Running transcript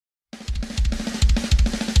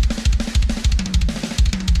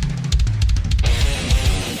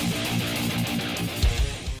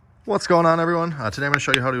What's going on, everyone? Today I'm going to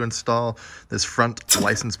show you how to install this front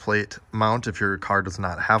license plate mount if your car does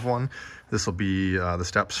not have one. This will be the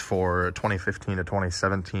steps for 2015 to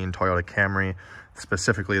 2017 Toyota Camry.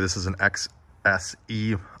 Specifically, this is an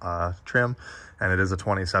XSE trim, and it is a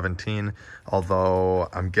 2017, although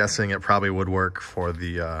I'm guessing it probably would work for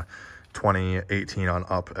the 2018 on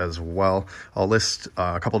up as well. I'll list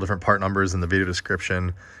a couple different part numbers in the video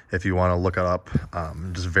description if you want to look it up,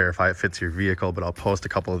 just verify it fits your vehicle, but I'll post a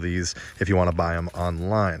couple of these if you want to buy them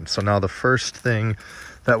online. So now the first thing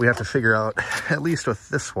that we have to figure out, at least with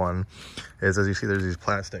this one, is as you see there's these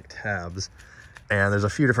plastic tabs, and there's a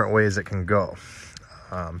few different ways it can go.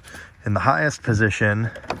 In the highest position,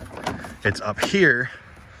 it's up here,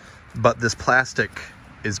 but this plastic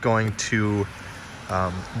is going to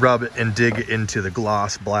rub and dig into the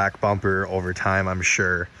gloss black bumper over time, I'm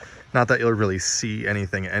sure. Not that you'll really see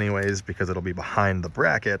anything anyways, because it'll be behind the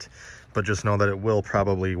bracket, but just know that it will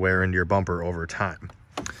probably wear into your bumper over time.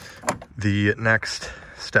 The next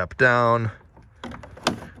step down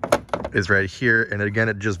is right here, and again,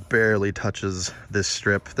 it just barely touches this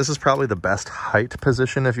strip. This is probably the best height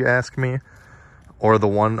position, if you ask me, or the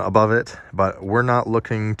one above it, but we're not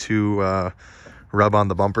looking to rub on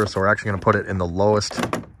the bumper, so we're actually going to put it in the lowest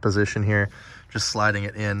position here, just sliding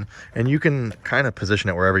it in. And you can kind of position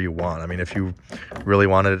it wherever you want. I mean, if you really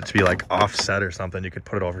wanted it to be like offset or something, you could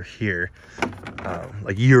put it over here,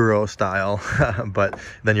 like Euro style, but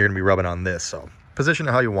then you're going to be rubbing on this. So position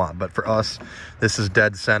it how you want, but for us, this is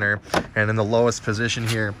dead center. And in the lowest position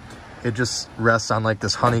here, it just rests on like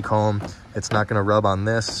this honeycomb. It's not going to rub on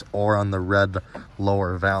this or on the red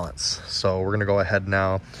lower valance. So we're going to go ahead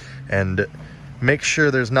now and make sure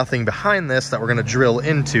there's nothing behind this that we're going to drill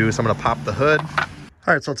into. So I'm going to pop the hood. All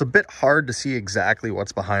right, so it's a bit hard to see exactly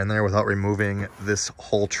what's behind there without removing this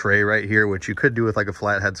whole tray right here, which you could do with like a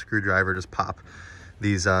flathead screwdriver. Just pop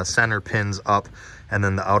these center pins up, and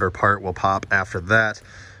then the outer part will pop after that.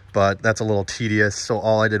 But that's a little tedious, so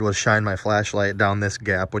all I did was shine my flashlight down this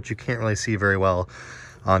gap, which you can't really see very well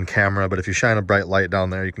on camera, but if you shine a bright light down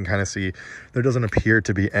there, you can kind of see there doesn't appear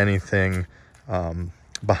to be anything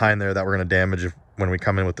behind there that we're going to damage when we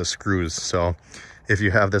come in with the screws. So if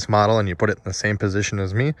you have this model and you put it in the same position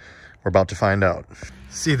as me, we're about to find out.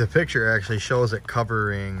 See, the picture actually shows it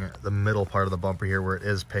covering the middle part of the bumper here where it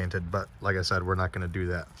is painted, but like I said, we're not going to do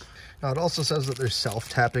that. Now, it also says that there's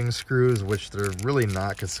self-tapping screws, which they're really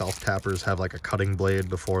not, because self-tappers have like a cutting blade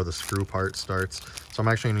before the screw part starts. So I'm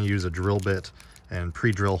actually going to use a drill bit and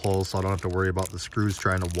pre-drill holes, so I don't have to worry about the screws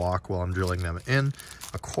trying to walk while I'm drilling them in.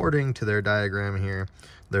 According to their diagram here,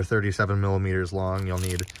 they're 37 millimeters long. You'll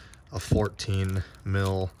need a 14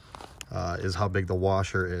 mil is how big the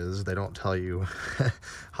washer is. They don't tell you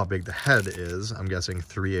how big the head is. I'm guessing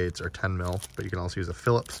 3/8 or 10 mil, but you can also use a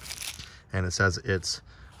Phillips. And it says it's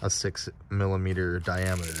a 6 millimeter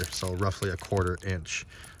diameter, so roughly a 1/4 inch.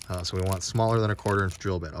 So we want smaller than a 1/4 inch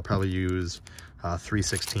drill bit. I'll probably use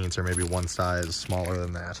 3/16 or maybe one size smaller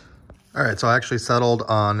than that. All right, so I actually settled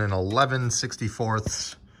on an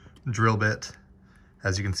 11/64 drill bit.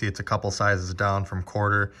 As you can see, it's a couple sizes down from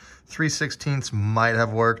 1/4. 3/16 might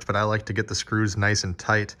have worked, but I like to get the screws nice and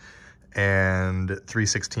tight, and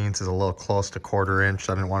 3/16 is a little close to 1/4 inch.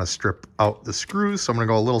 So I didn't want to strip out the screws, so I'm gonna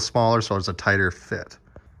go a little smaller so it's a tighter fit.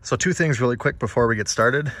 So two things really quick before we get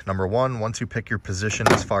started. Number one, once you pick your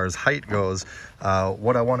position as far as height goes,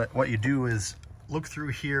 what you do is look through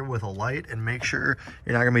here with a light and make sure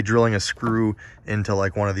you're not gonna be drilling a screw into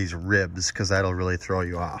like one of these ribs, because that'll really throw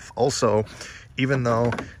you off. Also, even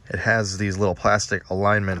though it has these little plastic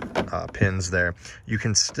alignment pins there, you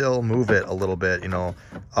can still move it a little bit, you know,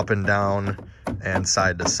 up and down and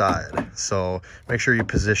side to side. So make sure you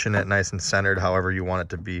position it nice and centered however you want it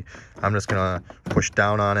to be. I'm just gonna push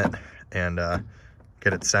down on it and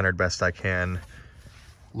get it centered best I can.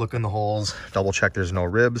 Look in the holes, double check there's no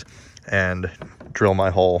ribs, and drill my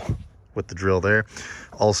hole with the drill there.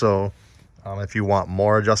 Also, if you want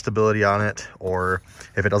more adjustability on it, or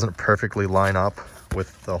if it doesn't perfectly line up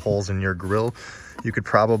with the holes in your grill, you could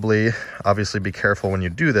probably, obviously be careful when you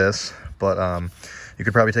do this, but you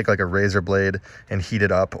could probably take like a razor blade and heat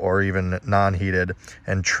it up, or even non-heated,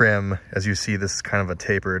 and trim. As you see, this is kind of a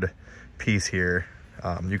tapered piece here.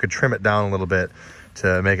 You could trim it down a little bit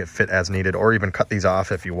to make it fit as needed, or even cut these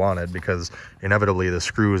off if you wanted, because inevitably the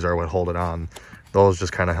screws are what hold it on. Those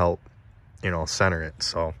just kind of help, you know, center it.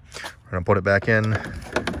 So we're gonna put it back in,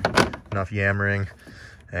 enough yammering,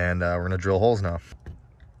 and we're gonna drill holes now.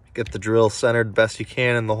 Get the drill centered best you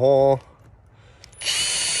can in the hole.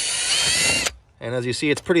 And as you see,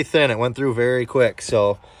 it's pretty thin. It went through very quick,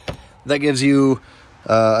 so that gives you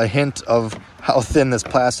a hint of how thin this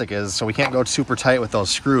plastic is, so we can't go super tight with those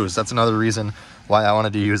screws. That's another reason why I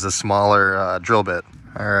wanted to use a smaller drill bit.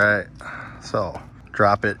 All right, so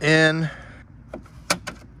drop it in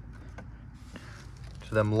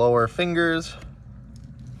to them lower fingers,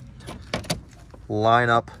 line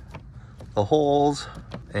up the holes,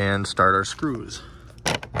 and start our screws.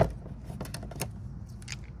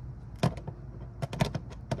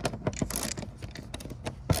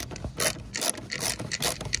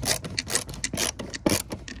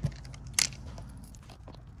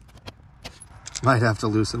 Might have to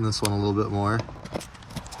loosen this one a little bit more.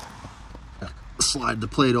 Slide the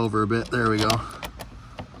plate over a bit. There we go.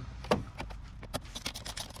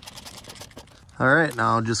 All right,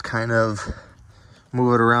 now just kind of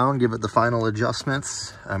move it around, give it the final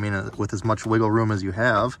adjustments. I mean, with as much wiggle room as you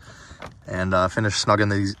have, and finish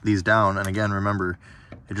snugging these down. And again, remember,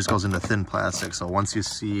 it just goes into thin plastic. So once you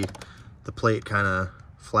see the plate kind of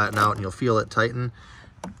flatten out and you'll feel it tighten,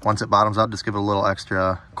 once it bottoms out, just give it a little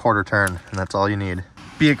extra quarter turn, and that's all you need.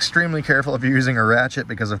 Be extremely careful if you're using a ratchet,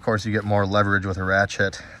 because of course you get more leverage with a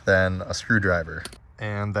ratchet than a screwdriver.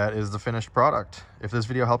 And that is the finished product. If this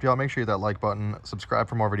video helped you out, make sure you hit that like button, subscribe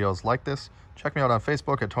for more videos like this. Check me out on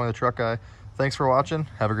Facebook at Tony the Truck Guy. Thanks for watching.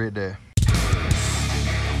 Have a great day.